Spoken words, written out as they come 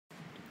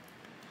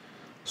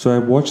So I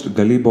watched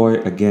Gully Boy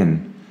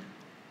again.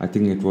 I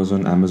think it was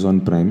on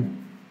Amazon Prime.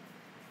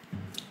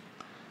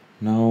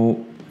 Now,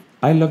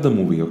 I love the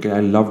movie, okay? I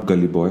loved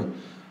Gully Boy.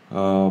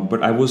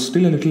 But I was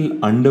still a little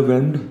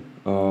underwhelmed.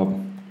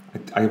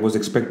 I was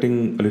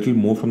expecting a little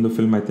more from the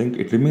film, I think.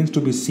 It remains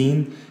to be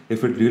seen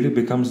if it really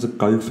becomes the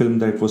cult film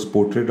that it was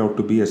portrayed out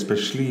to be,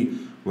 especially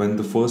when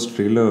the first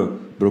trailer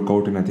broke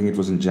out in, I think it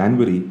was in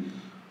January,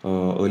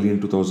 early in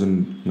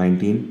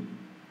 2019.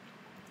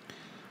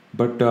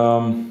 But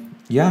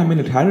yeah, I mean,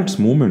 it had its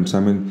moments. I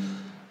mean,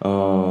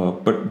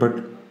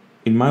 but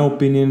in my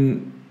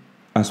opinion,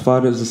 as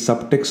far as the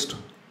subtext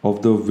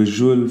of the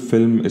visual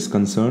film is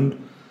concerned,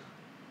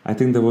 I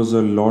think there was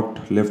a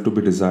lot left to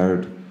be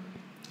desired.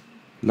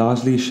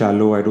 Largely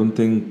shallow. I don't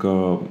think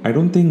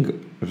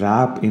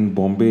rap in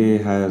Bombay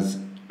has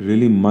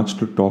really much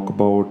to talk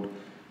about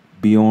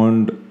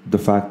beyond the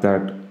fact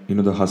that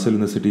the hustle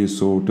in the city is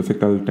so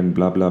difficult and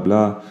blah blah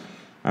blah,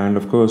 and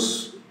of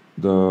course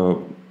the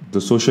the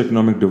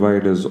socioeconomic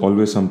divide is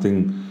always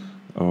something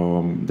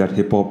that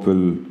hip hop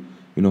will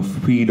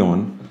feed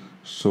on.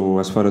 So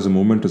as far as the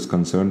movement is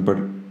concerned, but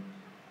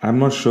I'm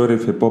not sure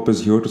if hip hop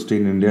is here to stay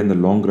in India in the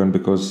long run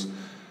because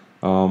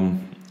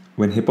um,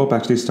 when hip hop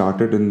actually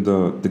started in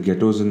the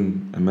ghettos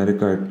in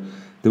America,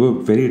 there were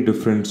very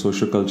different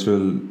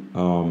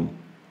sociocultural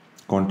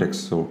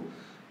contexts. So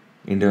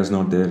India is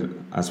not there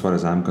as far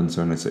as I'm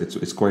concerned.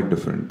 It's quite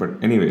different. But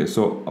anyway,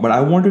 but I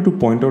wanted to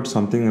point out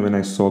something when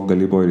I saw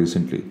Gully Boy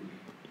recently.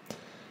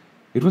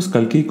 It was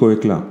Kalki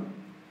Koechlin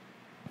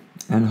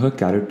and her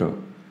character.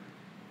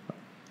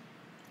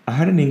 I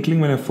had an inkling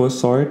when I first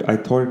saw it. I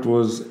thought it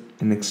was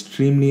an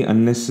extremely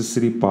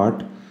unnecessary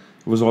part.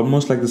 It was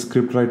almost like the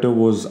scriptwriter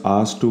was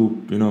asked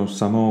to,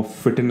 somehow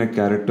fit in a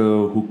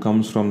character who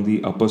comes from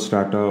the upper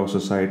strata of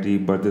society,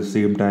 but at the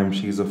same time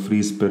she's a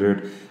free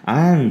spirit,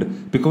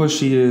 and because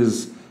she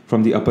is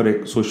from the upper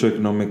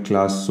socioeconomic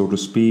class, so to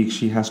speak,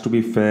 she has to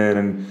be fair,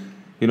 and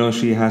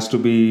she has to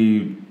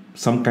be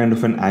some kind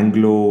of an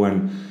Anglo,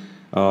 and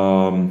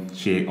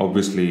she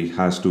obviously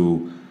has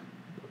to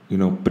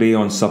prey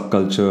on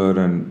subculture,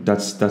 and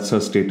that's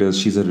her status.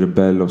 She's a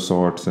rebel of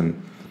sorts,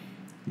 and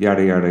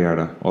yada yada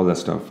yada, all that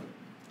stuff.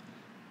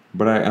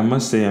 But I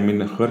must say, I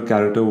mean, her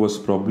character was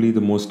probably the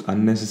most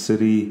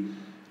unnecessary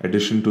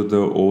addition to the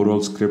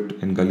overall script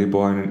in Gully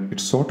Boy, and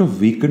it sort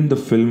of weakened the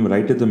film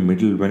right at the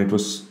middle when it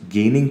was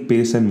gaining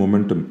pace and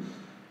momentum.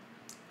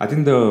 I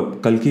think the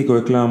Kalki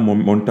Koechlin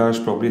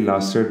montage probably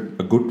lasted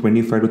a good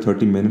 25 to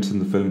 30 minutes in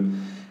the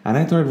film, and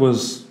I thought it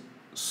was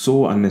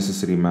so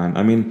unnecessary, man.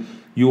 I mean,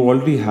 you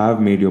already have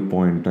made your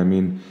point. I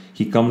mean,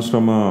 he comes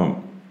from a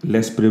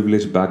less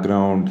privileged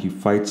background, he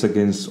fights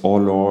against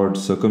all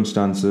odds,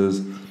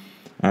 circumstances,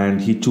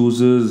 and he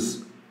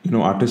chooses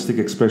artistic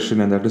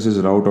expression, and that is his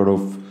route out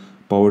of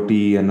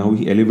poverty, and now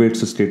he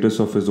elevates the status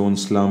of his own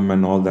slum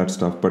and all that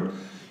stuff. But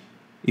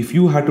if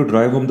you had to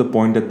drive home the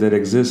point that there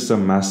exists a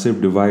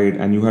massive divide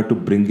and you had to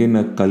bring in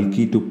a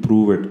Kalki to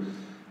prove it,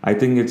 I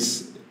think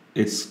it's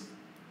it's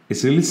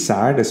really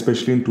sad,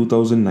 especially in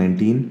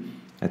 2019.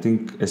 I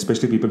think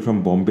especially people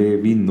from Bombay,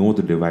 we know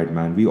the divide,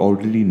 man. We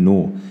already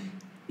know.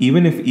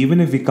 Even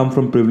if we come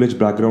from privileged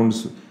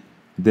backgrounds,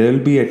 there'll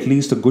be at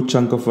least a good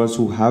chunk of us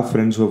who have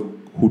friends who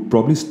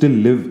probably still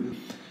live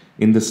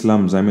in the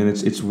slums. I mean,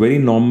 it's very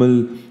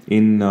normal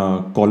in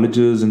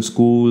colleges and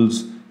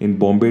schools in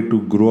Bombay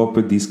to grow up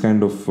with these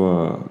kind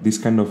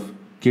of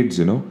kids,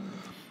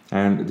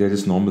 and they're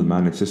just normal,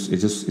 man. It's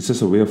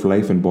just a way of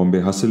life in Bombay.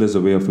 Hustle is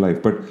a way of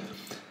life. But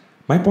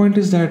my point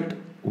is that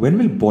when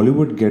will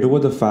Bollywood get over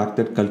the fact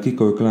that Kalki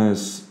Koechlin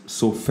is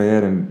so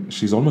fair and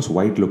she's almost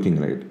white looking,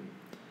 right?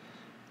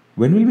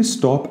 When will we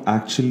stop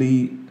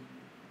actually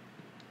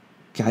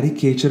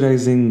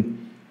caricaturizing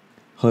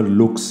her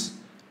looks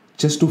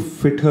just to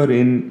fit her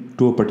in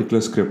to a particular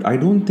script? I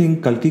don't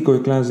think Kalki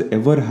Koechlin has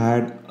ever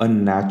had a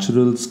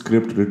natural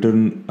script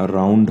written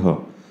around her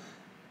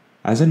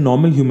as a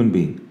normal human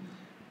being.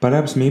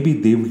 Perhaps maybe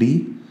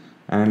Devdi,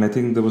 and I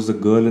think there was the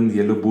girl in the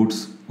yellow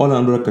boots, or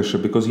Anurag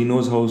Kashyap, because he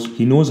knows how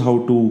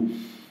to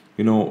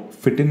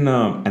fit in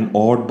an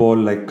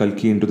oddball like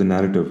Kalki into the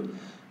narrative.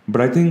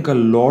 But I think a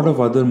lot of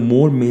other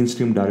more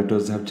mainstream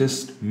directors have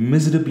just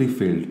miserably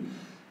failed.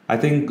 I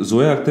think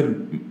Zoya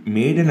Akhtar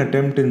made an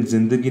attempt in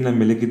Zindagi Na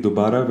Milegi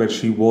Dobara where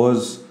she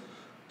was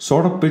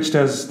sort of pitched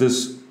as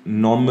this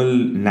normal,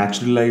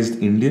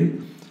 naturalized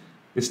Indian.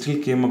 It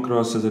still came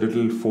across as a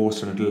little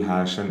forced and a little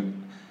harsh.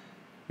 And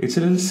it's a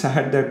little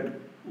sad that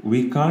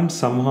we can't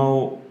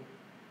somehow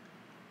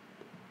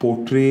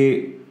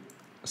portray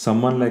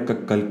someone like a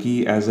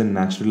Kalki as a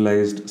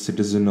naturalized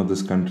citizen of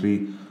this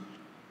country.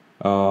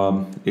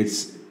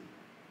 It's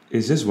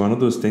just one of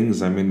those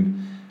things. I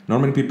mean, not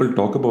many people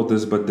talk about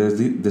this, but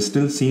there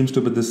still seems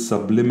to be this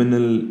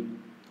subliminal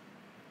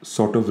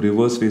sort of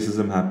reverse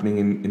racism happening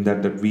in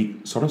that we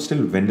sort of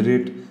still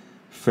venerate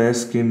fair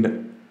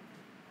skinned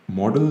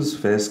models,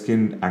 fair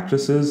skinned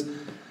actresses,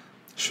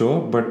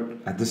 sure, but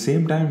at the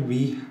same time,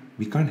 we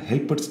can't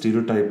help but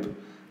stereotype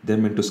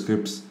them into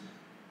scripts.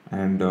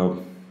 And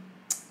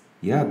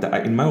Yeah,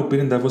 in my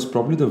opinion, that was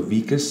probably the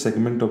weakest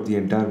segment of the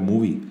entire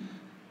movie.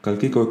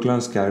 Kalki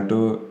Koechlin's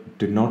character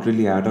did not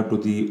really add up to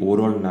the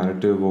overall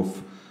narrative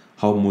of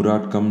how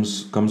Murad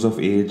comes of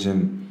age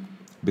and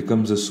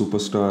becomes a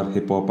superstar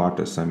hip hop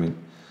artist. I mean,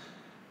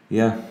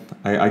 yeah,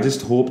 I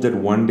just hope that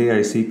one day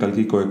I see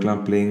Kalki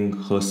Koechlin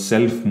playing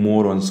herself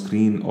more on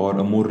screen, or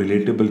a more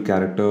relatable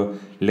character,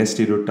 less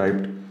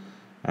stereotyped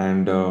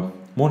and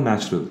more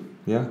natural.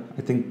 Yeah,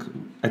 I think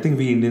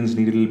we Indians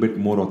need a little bit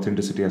more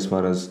authenticity as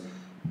far as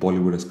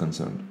Bollywood is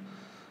concerned.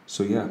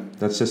 So yeah,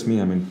 that's just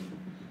me. I mean,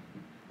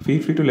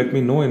 feel free to let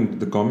me know in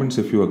the comments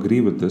if you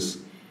agree with this.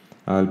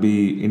 I'll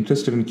be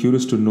interested and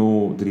curious to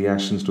know the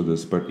reactions to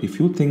this. But if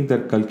you think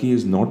that Kalki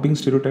is not being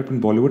stereotyped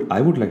in Bollywood,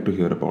 I would like to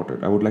hear about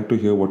it. I would like to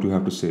hear what you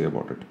have to say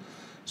about it.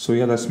 So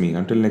yeah, that's me.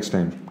 Until next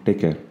time,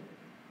 take care.